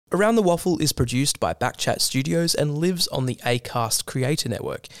Around the Waffle is produced by Backchat Studios and lives on the Acast Creator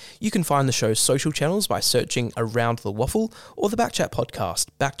Network. You can find the show's social channels by searching Around the Waffle or the Backchat podcast,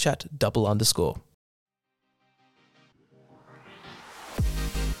 Backchat_.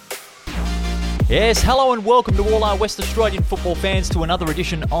 Yes, hello and welcome to all our West Australian football fans to another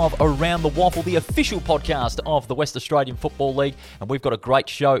edition of Around the Waffle, the official podcast of the West Australian Football League. And we've got a great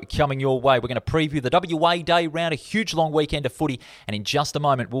show coming your way. We're going to preview the WA Day round, a huge long weekend of footy. And in just a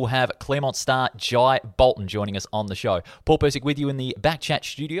moment, we'll have Claremont star Jai Bolton joining us on the show. Paul Persick with you in the Backchat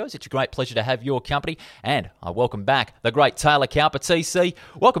Studios. It's a great pleasure to have your company. And I welcome back the great Taylor Cowper, TC.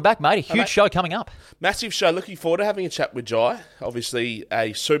 Welcome back, mate. A huge show coming up. Massive show. Looking forward to having a chat with Jai. Obviously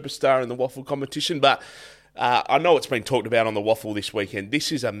a superstar in the Waffle competition. But I know it's been talked about on the Waffle this weekend.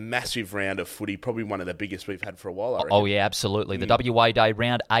 This is a massive round of footy, probably one of the biggest we've had for a while, I reckon. Oh, yeah, absolutely. The WA Day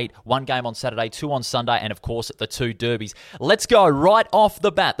round 8, one game on Saturday, 2 on Sunday, and of course the 2 derbies. Let's go right off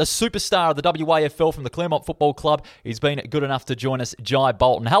the bat. The superstar of the WAFL from the Claremont Football Club. He's been good enough to join us, Jai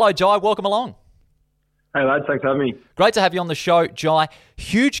Bolton. Hello, Jai. Welcome along. Hey lads, thanks for having me. Great to have you on the show, Jai.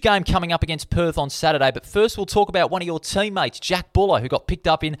 Huge game coming up against Perth on Saturday, but first we'll talk about one of your teammates, Jack Buller, who got picked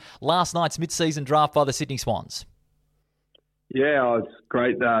up in last night's mid-season draft by the Sydney Swans. Yeah, it's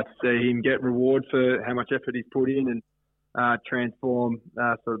great to see him get reward for how much effort he's put in and transform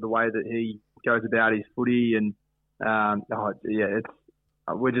sort of the way that he goes about his footy. And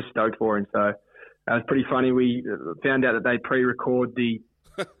we're just stoked for him. So it was pretty funny. We found out that they pre-record the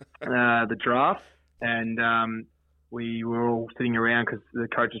draft. And we were all sitting around because the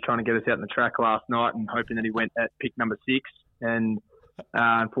coach was trying to get us out in the track last night and hoping that he went at pick number 6. And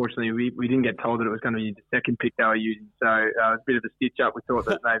unfortunately, we didn't get told that it was going to be the second pick they were using. So it was a bit of a stitch-up. We thought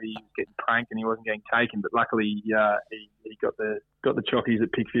that maybe he was getting pranked and he wasn't getting taken. But luckily, he got the chockies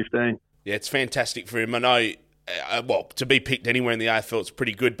at pick 15. Yeah, it's fantastic for him. I know... to be picked anywhere in the AFL, it's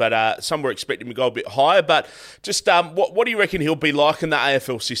pretty good, but some were expecting him to go a bit higher. But just what do you reckon he'll be like in the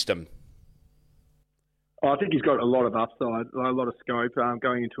AFL system? I think he's got a lot of upside, a lot of scope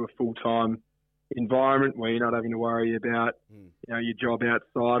going into a full-time environment where you're not having to worry about your job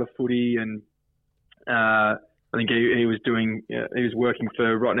outside of footy. And I think he was working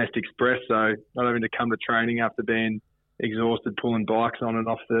for Rottnest Express, so not having to come to training after being exhausted pulling bikes on and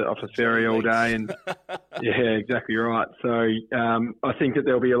off the ferry all day. And yeah, exactly right. So I think that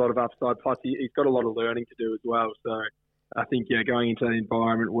there'll be a lot of upside. Plus, he's got a lot of learning to do as well. So I think, going into that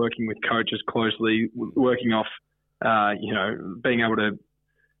environment, working with coaches closely, working off, being able to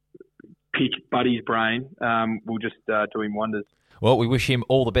pick Buddy's brain will just do him wonders. Well, we wish him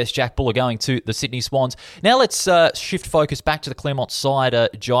all the best, Jack Buller, going to the Sydney Swans. Now let's shift focus back to the Claremont side.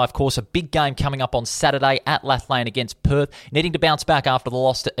 Jai, of course, a big game coming up on Saturday at Lathlane against Perth, needing to bounce back after the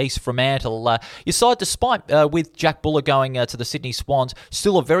loss to East Fremantle. Your side, despite with Jack Buller going to the Sydney Swans,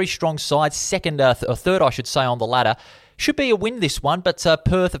 still a very strong side, third, I should say, on the ladder. Should be a win this one, but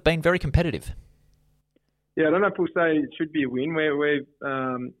Perth have been very competitive. Yeah, I don't know if we'll say it should be a win. We're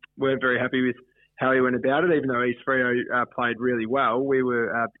very happy with how he went about it, even though East Freo played really well. We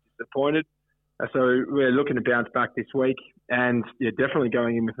were disappointed. So we're looking to bounce back this week and definitely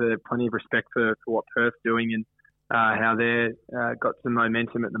going in with plenty of respect for what Perth's doing and how they've got some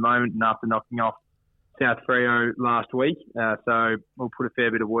momentum at the moment and after knocking off South Freo last week. So we'll put a fair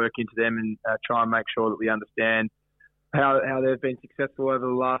bit of work into them and try and make sure that we understand how they've been successful over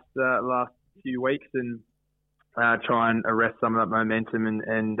the last few weeks and try and arrest some of that momentum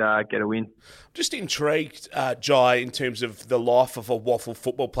and get a win. Just intrigued, Jai, in terms of the life of a Waffle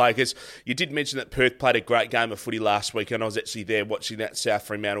football player, because you did mention that Perth played a great game of footy last week, and I was actually there watching that South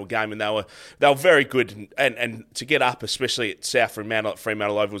Fremantle game, and they were very good, and to get up, especially at South Fremantle, at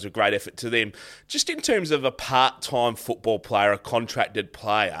Fremantle Oval, was a great effort to them. Just in terms of a part-time football player, a contracted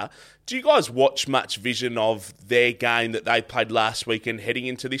player, do you guys watch much vision of their game that they played last week and heading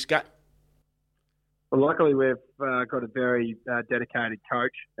into this game? Well, luckily we've got a very dedicated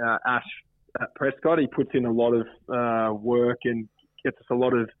coach, Ash Prescott. He puts in a lot of work and gets us a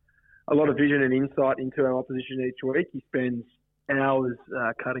lot of vision and insight into our opposition each week. He spends hours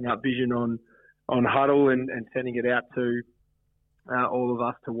cutting up vision on Huddle and sending it out to all of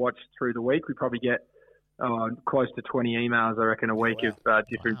us to watch through the week. We probably get close to 20 emails, I reckon, a week of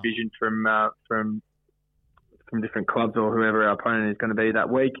different vision from different clubs or whoever our opponent is going to be that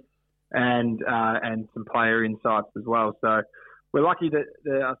week. And some player insights as well. So we're lucky that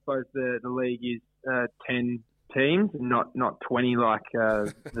I suppose the league is 10 teams, and not 20 like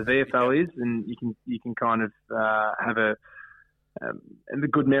the VFL is, and you can kind of have a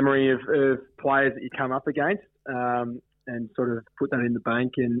good memory of players that you come up against. and sort of put that in the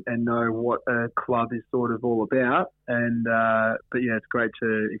bank and know what a club is sort of all about. And but yeah, it's great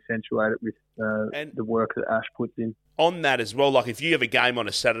to accentuate it with the work that Ash puts in. On that as well, like if you have a game on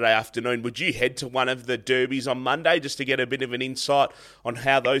a Saturday afternoon, would you head to one of the derbies on Monday just to get a bit of an insight on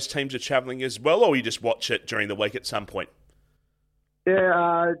how those teams are travelling as well, or you just watch it during the week at some point?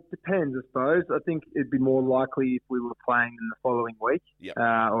 Yeah, depends, I suppose. I think it'd be more likely if we were playing them the following week,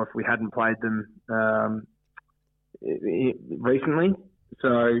 or if we hadn't played them recently.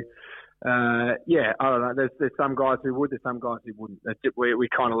 So, yeah, I don't know. There's some guys who would, there's some guys who wouldn't. We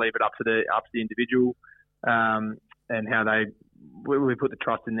kind of leave it up to the individual and how we put the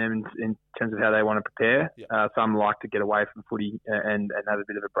trust in them in terms of how they want to prepare. Some like to get away from footy and have a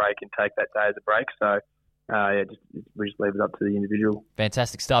bit of a break and take that day as a break. So. We just leave it up to the individual.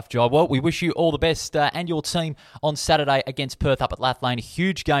 Fantastic stuff, Jai. Well, we wish you all the best and your team on Saturday against Perth up at Lathlane. A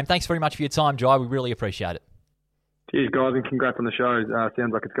huge game. Thanks very much for your time, Jai. We really appreciate it. Cheers, guys, and congrats on the show.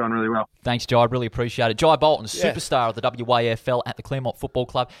 Sounds like it's going really well. Thanks, Jai. Really appreciate it. Jai Bolton, superstar of the WAFL at the Claremont Football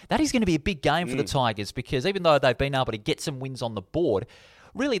Club. That is going to be a big game for the Tigers because even though they've been able to get some wins on the board,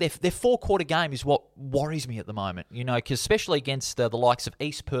 really, their four-quarter game is what worries me at the moment, because especially against the likes of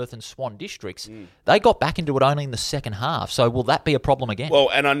East Perth and Swan Districts, they got back into it only in the second half. So will that be a problem again? Well,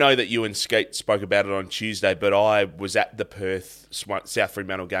 and I know that you and Skeet spoke about it on Tuesday, but I was at the Perth South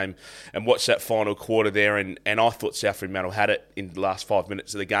Fremantle game and watched that final quarter there, and I thought South Fremantle had it in the last 5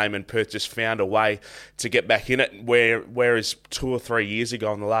 minutes of the game, and Perth just found a way to get back in it, whereas 2 or 3 years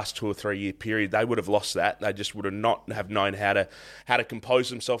ago, in the last 2 or 3 year period, they would have lost that. They just would have not have known how to compose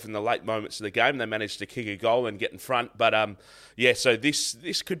themselves in the late moments of the game. They managed to kick a goal and get in front. But, so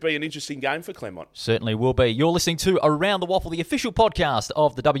this could be an interesting game for Claremont. Certainly will be. You're listening to Around the Waffle, the official podcast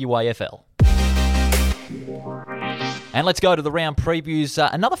of the WAFL. And let's go to the round previews.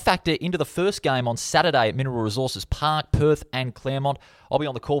 Another factor into the first game on Saturday at Mineral Resources Park, Perth and Claremont. I'll be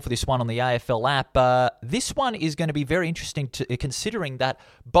on the call for this one on the AFL app. This one is going to be very interesting considering that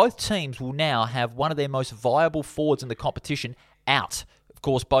both teams will now have one of their most viable forwards in the competition out. Of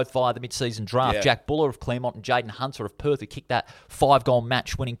course, both via the mid-season draft. Yeah. Jack Buller of Claremont and Jaden Hunter of Perth, who kicked that 5-goal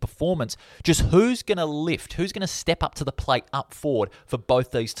match-winning performance. Just who's going to lift? Who's going to step up to the plate up forward for both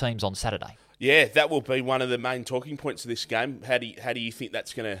these teams on Saturday? Yeah, that will be one of the main talking points of this game. How do you think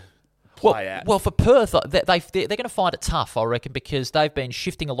that's going to play out? Well, for Perth, they're going to find it tough, I reckon, because they've been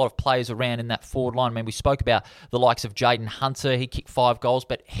shifting a lot of players around in that forward line. I mean, we spoke about the likes of Jaden Hunter. He kicked 5 goals,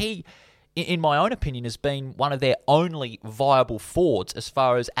 but he, in my own opinion, has been one of their only viable forwards as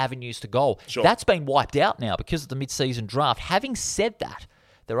far as avenues to goal. Sure. That's been wiped out now because of the mid-season draft. Having said that,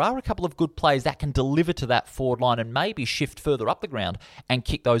 there are a couple of good players that can deliver to that forward line and maybe shift further up the ground and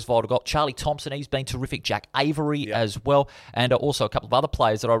kick those vital goals. Charlie Thompson, he's been terrific. Jack Avery as well. And also a couple of other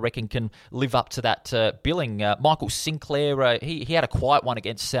players that I reckon can live up to that billing. Michael Sinclair, he had a quiet one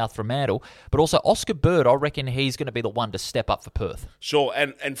against South Fremantle. But also Oscar Bird, I reckon he's going to be the one to step up for Perth. Sure,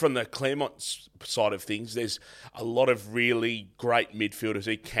 and from the Claremont side of things, there's a lot of really great midfielders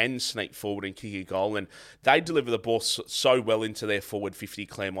who can sneak forward and kick a goal, and they deliver the ball so well into their forward 50,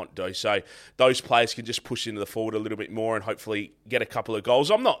 Claremont do. So those players can just push into the forward a little bit more and hopefully get a couple of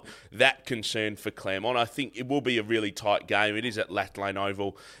goals. I'm not that concerned for Claremont. I think it will be a really tight game. It is at Lathlane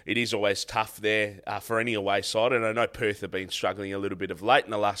Oval. It is always tough there for any away side, and I know Perth have been struggling a little bit of late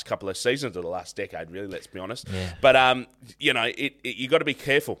in the last couple of seasons, or the last decade, really, let's be honest. Yeah. But, you got to be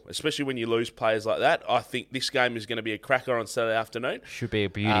careful, especially when you lose players like that. I think this game is going to be a cracker on Saturday afternoon. Should be a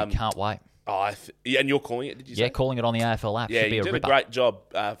beauty. Can't wait. And you're calling it, did you say? Yeah, calling it on the AFL app. Yeah, Should be you a did ripper. a great job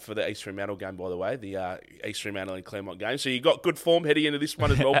for the East Fremantle game, by the way, the East Fremantle and Claremont game. So you got good form heading into this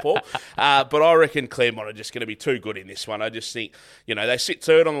one as well, Paul. But I reckon Claremont are just going to be too good in this one. I just think, they sit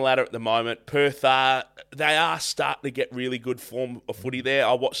third on the ladder at the moment. Perth, they are starting to get really good form of footy there.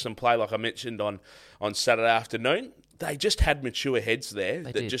 I watched them play, like I mentioned, on Saturday afternoon. They just had mature heads there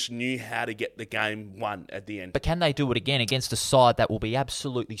that just knew how to get the game won at the end. But can they do it again against a side that will be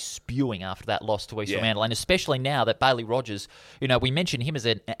absolutely spewing after that loss to East Fremantle? And especially now that Bailey Rogers, we mentioned him as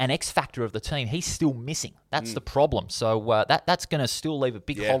an X-factor of the team. He's still missing. That's the problem. So that's going to still leave a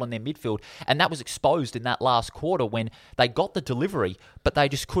big hole in their midfield. And that was exposed in that last quarter when they got the delivery, but they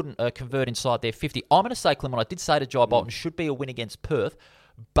just couldn't convert inside their 50. I'm going to say, Clement, I did say to Jai Bolton, should be a win against Perth,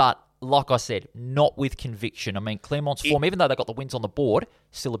 but like I said, not with conviction. I mean, Claremont's form, even though they got the wins on the board,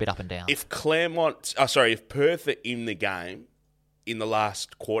 still a bit up and down. If Perth are in the game in the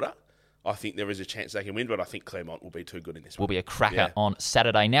last quarter, I think there is a chance they can win, but I think Claremont will be too good in this one. Will be a cracker on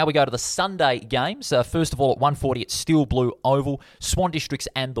Saturday. Now we go to the Sunday games. First of all, at 1:40 at Steel Blue Oval, Swan Districts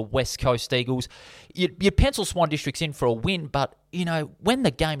and the West Coast Eagles. You pencil Swan Districts in for a win, but when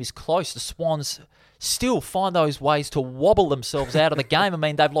the game is close, the Swans still find those ways to wobble themselves out of the game. I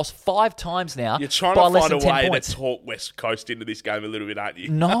mean, they've lost 5 times now. You're trying by to less find a than 10 way points. to talk West Coast into this game a little bit, aren't you?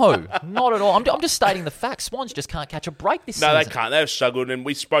 No, not at all. I'm just stating the facts. Swans just can't catch a break this season. No, they can't. They've struggled, and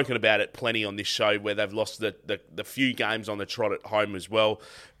we've spoken about it plenty on this show where they've lost the few games on the trot at home as well.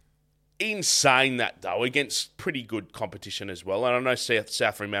 In saying that, though, against pretty good competition as well, and I know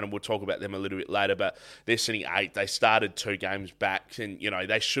South Fremantle, we'll talk about them a little bit later, but they're sitting 8th. They started 2 games back, and,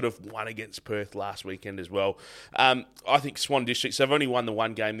 they should have won against Perth last weekend as well. I think Swan Districts, they've only won the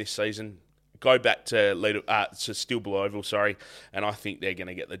 1 game this season. Go back to Steel Blue Oval, and I think they're going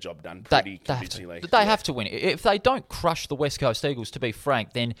to get the job done pretty convincingly. They have to win. If they don't crush the West Coast Eagles, to be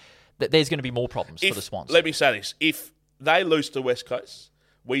frank, then there's going to be more problems for the Swans. Let me say this. If they lose to West Coast,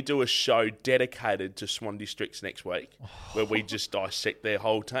 we do a show dedicated to Swan Districts next week where we just dissect their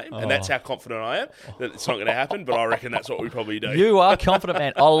whole team. And that's how confident I am that it's not going to happen, but I reckon that's what we probably do. You are confident,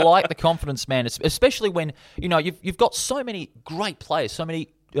 man. I like the confidence, man, especially when, you've got so many great players, so many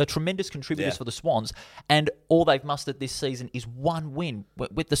tremendous contributors for the Swans, and all they've mustered this season is 1 win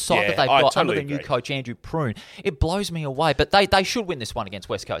with the side that they've got under their new coach, Andrew Prune. It blows me away, but they should win this one against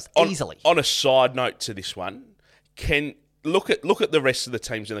West Coast easily. On a side note to this one, Look at the rest of the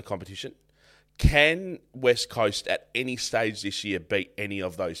teams in the competition. Can West Coast at any stage this year beat any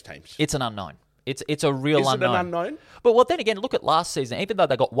of those teams? It's an unknown. It's a real unknown. Is it an unknown? But then again, look at last season. Even though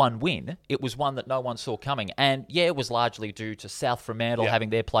they got 1 win, it was one that no one saw coming. And it was largely due to South Fremantle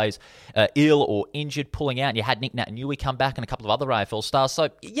having their players ill or injured, pulling out. And you had Nick Naitanui come back and a couple of other AFL stars. So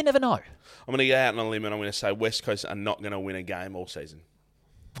you never know. I'm going to go out on a limb and I'm going to say West Coast are not going to win a game all season.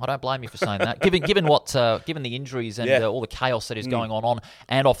 I don't blame you for saying that. Given the injuries and all the chaos that is going on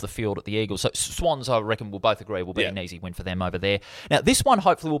and off the field at the Eagles. So Swans, I reckon, will both agree will be an easy win for them over there. Now, this one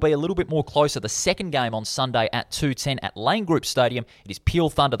hopefully will be a little bit more closer. The second game on Sunday at 2:10 at Lane Group Stadium. It is Peel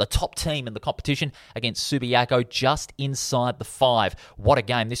Thunder, the top team in the competition, against Subiaco, just inside the 5. What a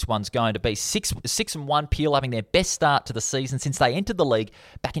game this one's going to be. 6-1 Peel, having their best start to the season since they entered the league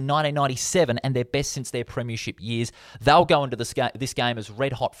back in 1997, and their best since their premiership years. They'll go into this game as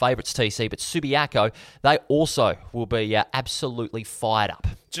red-hot favourites, TC, but Subiaco, they also will be absolutely fired up.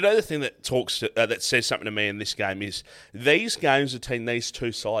 Do you know the thing that that says something to me in this game is these games between these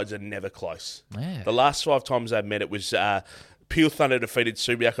two sides are never close. Yeah. The last 5 times they've met, it was Peel Thunder defeated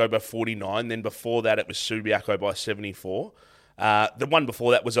Subiaco by 49. Then before that, it was Subiaco by 74. The one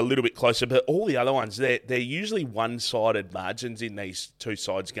before that was a little bit closer, but all the other ones, they're usually one-sided margins in these two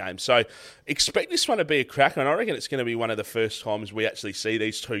sides games. So expect this one to be a cracker, and I reckon it's going to be one of the first times we actually see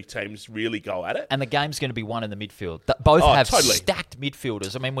these two teams really go at it. And the game's going to be won in the midfield. Both have stacked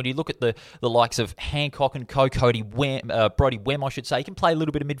midfielders. I mean, when you look at the likes of Hancock and Brody Wem, I should say, he can play a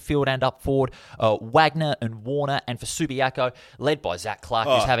little bit of midfield and up forward. Wagner and Warner, and for Subiaco, led by Zach Clark,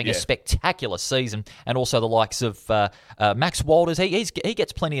 who's having a spectacular season, and also the likes of Max Walters. He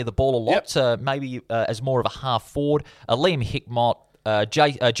gets plenty of the ball a lot, maybe as more of a half forward. Liam Hickmott,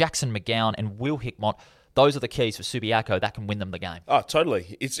 Jackson McGowan, and Will Hickmott. Those are the keys for Subiaco that can win them the game. Oh,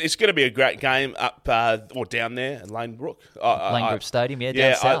 totally. It's going to be a great game up or down there at Lane Group Stadium,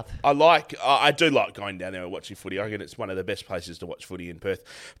 down south. I do like going down there and watching footy. I reckon it's one of the best places to watch footy in Perth.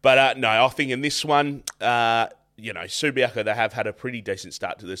 But no, I think in this one, Subiaco, they have had a pretty decent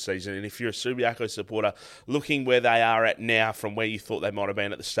start to this season. And if you're a Subiaco supporter, looking where they are at now from where you thought they might have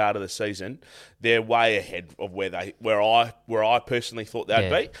been at the start of the season, they're way ahead of where I personally thought they'd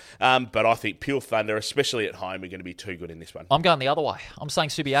be. But I think Peel Thunder, especially at home, are going to be too good in this one. I'm going the other way. I'm saying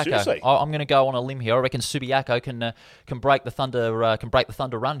Subiaco. Seriously? I'm going to go on a limb here. I reckon Subiaco can break the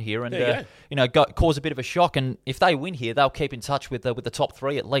Thunder run here and cause a bit of a shock. And if they win here, they'll keep in touch with the top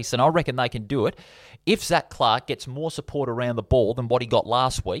 3 at least. And I reckon they can do it if Zach Clark gets more support around the ball than what he got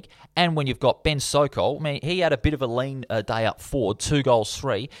last week. And when you've got Ben Sokol, I mean, he had a bit of a lean day up forward, 2 goals,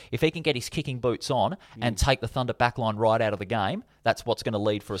 3. If he can get his kicking boots on and take the Thunder backline right out of the game, that's what's going to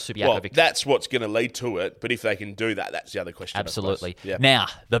lead for a Subiaco victory. That's what's going to lead to it, but if they can do that, that's the other question. Absolutely. Yep. Now,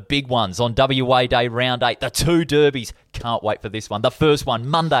 the big ones on WA Day Round 8, the 2 derbies. Can't wait for this one. The first one,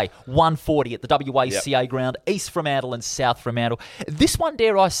 Monday, 1:40 at the WACA ground, East Fremantle and South Fremantle. This one,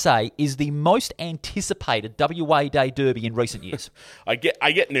 dare I say, is the most anticipated WA Day derby in recent years. I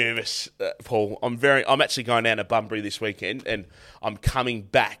get nervous, Paul. I'm actually going down to Bunbury this weekend, and I'm coming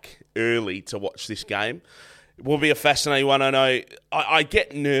back early to watch this game. It will be a fascinating one. I know. I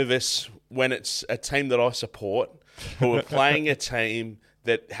get nervous when it's a team that I support who are playing a team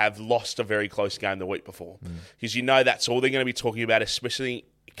that have lost a very close game the week before. Because that's all they're going to be talking about, especially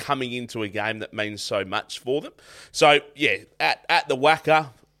coming into a game that means so much for them. So, at the WACA,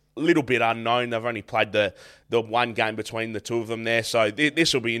 little bit unknown. They've only played the one game between the two of them there, so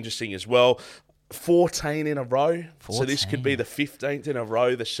this will be interesting as well. 14 in a row. 14. So this could be the 15th in a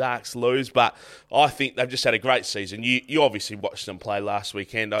row the Sharks lose. But I think they've just had a great season. You obviously watched them play last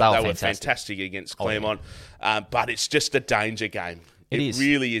weekend. They were fantastic against Claremont. But it's just a danger game. It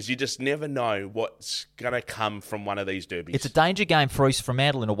really is. You just never know what's going to come from one of these derbies. It's a danger game for East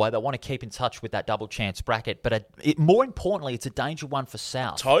Fremantle in a way. They want to keep in touch with that double chance bracket. But more importantly, it's a danger one for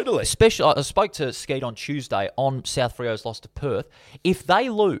South. Totally. Especially, I spoke to Skeet on Tuesday on South Freo's loss to Perth. If they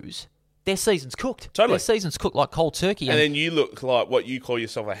lose, their season's cooked. Totally. Their season's cooked like cold turkey. And then you look like what you call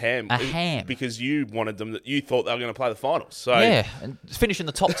yourself a ham. A ham. Because you wanted them, you thought they were going to play the finals. So yeah, and finish in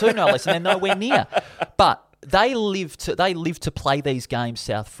the top two, no less, and they're nowhere near. But they live to play these games,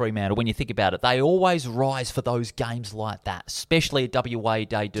 South Fremantle. When you think about it, they always rise for those games like that, especially at WA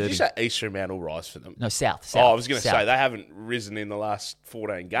Day Derby. Did you say East Fremantle rise for them? No, South. Oh, I was going to say, they haven't risen in the last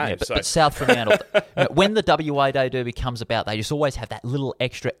 14 games. Yeah, but South Fremantle, when the WA Day Derby comes about, they just always have that little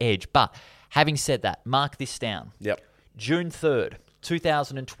extra edge. But having said that, mark this down. Yep. June 3rd,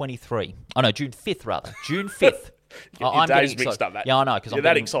 2023. Oh, no, June 5th, rather. June 5th. Your days mixed up, mate. Yeah, I know. Because I'm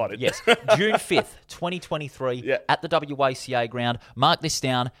that excited. Yes. June 5th, 2023, at the WACA ground. Mark this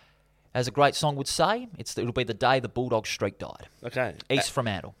down. As a great song would say, it'll be the day the Bulldog streak died. Okay. East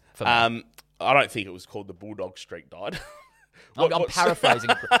Fremantle. I don't think it was called the Bulldog streak died. I'm paraphrasing.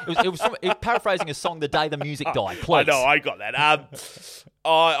 It was paraphrasing a song the day the music died. Please. I know, I got that.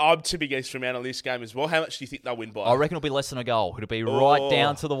 I'm tipping East Fremantle in this game as well. How much do you think they'll win by? I reckon it'll be less than a goal. It'll be right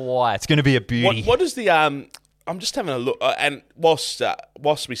down to the wire. It's going to be a beauty. What is the... I'm just having a look, and whilst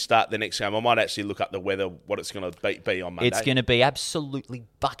we start the next game, I might actually look up the weather, what it's going to be on Monday. It's going to be absolutely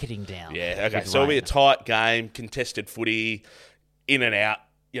bucketing down. Yeah, okay. So it'll be a tight game, contested footy, in and out,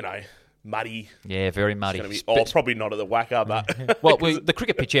 muddy. Yeah, very muddy. It's gonna be, probably not at the Wacker, but... well, the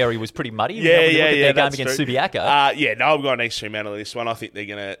cricket pitch area was pretty muddy. Yeah, when you look at their game that's against true. Subiaco. I'm going East Fremantle in this one. I think they're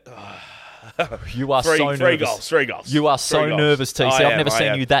going to... You are so nervous. Three goals. You are so nervous, TC. I've never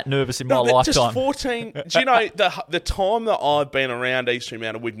seen you that nervous in my lifetime. Just 14. Do you know, the time that I've been around East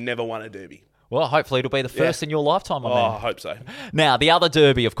Fremantle, we've never won a derby. Well, hopefully it'll be the first in your lifetime, my man. I hope so. Now, the other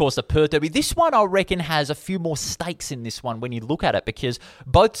derby, of course, the Perth derby. This one, I reckon, has a few more stakes in this one when you look at it, because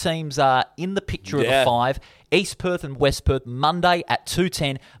both teams are in the picture of the five. East Perth and West Perth, Monday at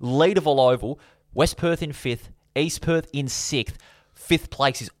 2:10, Leederville Oval. West Perth in 5th, East Perth in 6th. 5th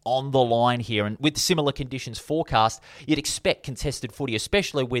place is on the line here, and with similar conditions forecast, you'd expect contested footy,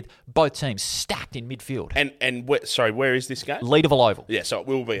 especially with both teams stacked in midfield. And where is this game? Leederville Oval. Yeah, so it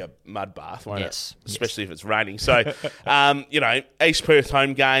will be a mud bath, won't it? Especially if it's raining. So, East Perth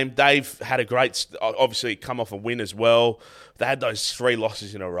home game, they've had a great, obviously come off a win as well. They had those 3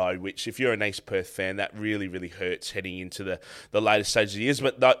 losses in a row, which if you're an East Perth fan, that really, really hurts heading into the later stages of the years.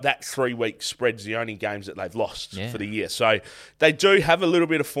 But that 3-week spread's the only games that they've lost for the year. So they do have a little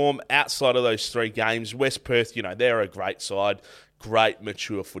bit of form outside of those 3 games. West Perth, they're a great side. Great,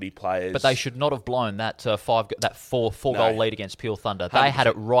 mature footy players. But they should not have blown that four-goal lead against Peel Thunder. They had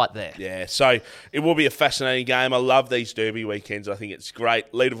it right there. Yeah, so it will be a fascinating game. I love these derby weekends. I think it's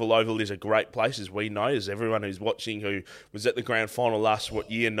great. Leederville Oval is a great place, as we know, as everyone who's watching who was at the grand final last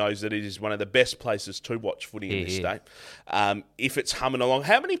year knows that it is one of the best places to watch footy in this state. If it's humming along,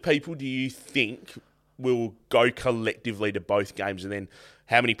 how many people do you think will go collectively to both games, and then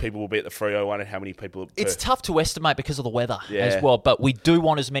how many people will be at the Freo one and how many people at Perth? It's tough to estimate because of the weather as well, but we do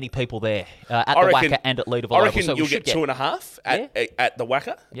want as many people there at the Wacker and at Leederville Oval. I reckon you'll get 2.5 at the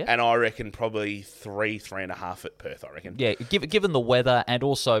Wacker, and I reckon probably 3.5 at Perth, I reckon. Yeah, given the weather, and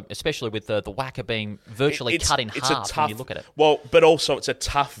also, especially with the Wacker being virtually cut in half when you look at it. Well, but also it's a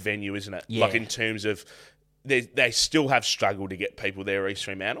tough venue, isn't it? Yeah. Like in terms of... They still have struggled to get people there at East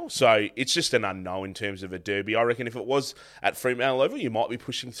Fremantle. So it's just an unknown in terms of a derby. I reckon if it was at Fremantle level, you might be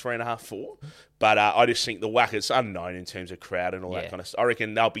pushing 3.5, 4. But I just think the Wacker, it's unknown in terms of crowd and all that kind of stuff. I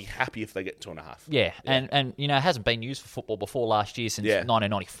reckon they'll be happy if they get 2.5. Yeah. And it hasn't been used for football before last year since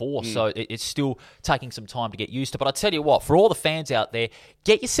 1994. So it's still taking some time to get used to. But I tell you what, for all the fans out there,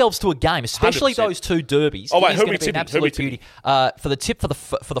 get yourselves to a game, especially 100%. Those 2 derbies. Oh, wait, who'll be tipping? An absolute beauty. For the tip for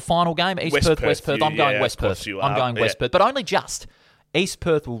the final game, East Perth, West Perth. I'm going West Perth. I'm going West Perth, but only just. East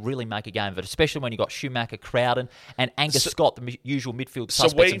Perth will really make a game of it, especially when you've got Schumacher, Crowden, and Angus Scott, the usual midfield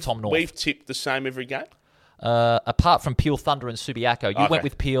suspects, and Tom North. We've tipped the same every game? Apart from Peel Thunder and Subiaco. You went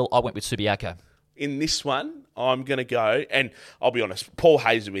with Peel, I went with Subiaco. In this one, I'm going to go, and I'll be honest, Paul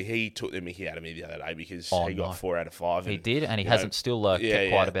Hazelby, he took the mickey out of me the other day because he got 4 out of 5. He did, and he hasn't still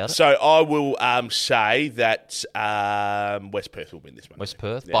kept quiet about it. So I will say that West Perth will win this one. West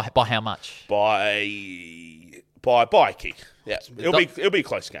Perth? Yeah. By how much? By a kick. Yeah, it'll be a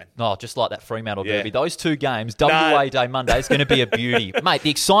close game. Oh, just like that Fremantle Yeah. Derby. Those two games, WA Day Monday, is going to be a beauty. Mate, the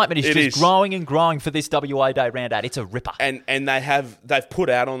excitement is just growing and growing for this WA Day round 8. It's a ripper. And they've put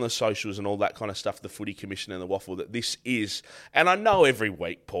out on the socials and all that kind of stuff, the Footy Commission and the Waffle, that this is, and I know every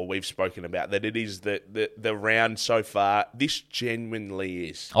week, Paul, we've spoken about that it is the round so far. This genuinely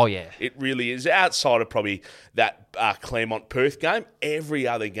is. Oh, yeah. It really is. Outside of probably that Claremont-Perth game, every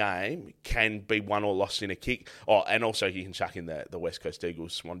other game can be won or lost in a kick. Oh, and also you can chuck in the West Coast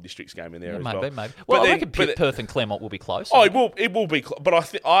Eagles Swan Districts game in there as well. Maybe. Well, I reckon Perth and Claremont will be close. Oh, it will be. But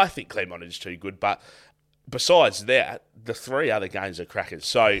I think Claremont is too good. But besides that, the three other games are crackers.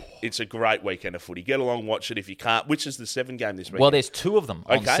 So it's a great weekend of footy. Get along, watch it if you can't. Which is the 7 game this weekend? Well, there's 2 of them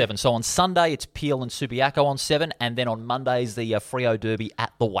on 7. So on Sunday, it's Peel and Subiaco on 7. And then on Monday is the Freo Derby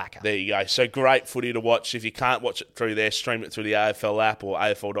at the Wacker. There you go. So great footy to watch. If you can't watch it through there, stream it through the AFL app or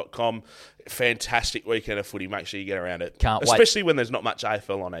AFL.com. Fantastic weekend of footy. Make sure you get around it. Can't wait. Especially when there's not much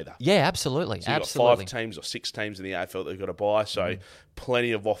AFL on either. Yeah, absolutely. So you've got 5 teams or 6 teams in the AFL that you've got to buy. So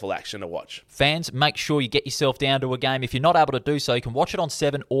plenty of waffle action to watch. Fans, make sure you get yourself down to a game. If you're not able to do so, you can watch it on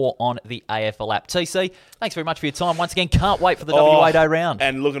 7 or on the AFL app. TC, thanks very much for your time. Once again, can't wait for the WA Day round.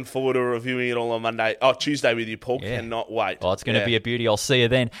 And looking forward to reviewing it all on Tuesday with you, Paul. Yeah. Cannot wait. Oh, it's going to be a beauty. I'll see you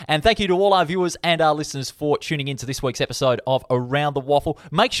then. And thank you to all our viewers and our listeners for tuning into this week's episode of Around the Waffle.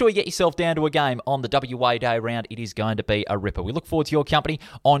 Make sure you get yourself down to a game on the WA Day round. It is going to be a ripper. We look forward to your company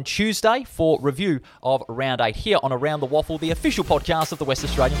on Tuesday for review of Round 8 here on Around the Waffle, the official podcast of the West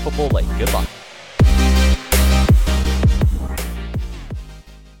Australian Football League. Goodbye.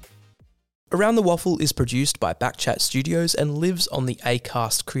 Around the Waffle is produced by Backchat Studios and lives on the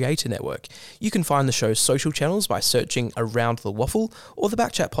Acast Creator Network. You can find the show's social channels by searching Around the Waffle or the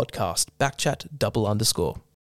Backchat podcast, Backchat _.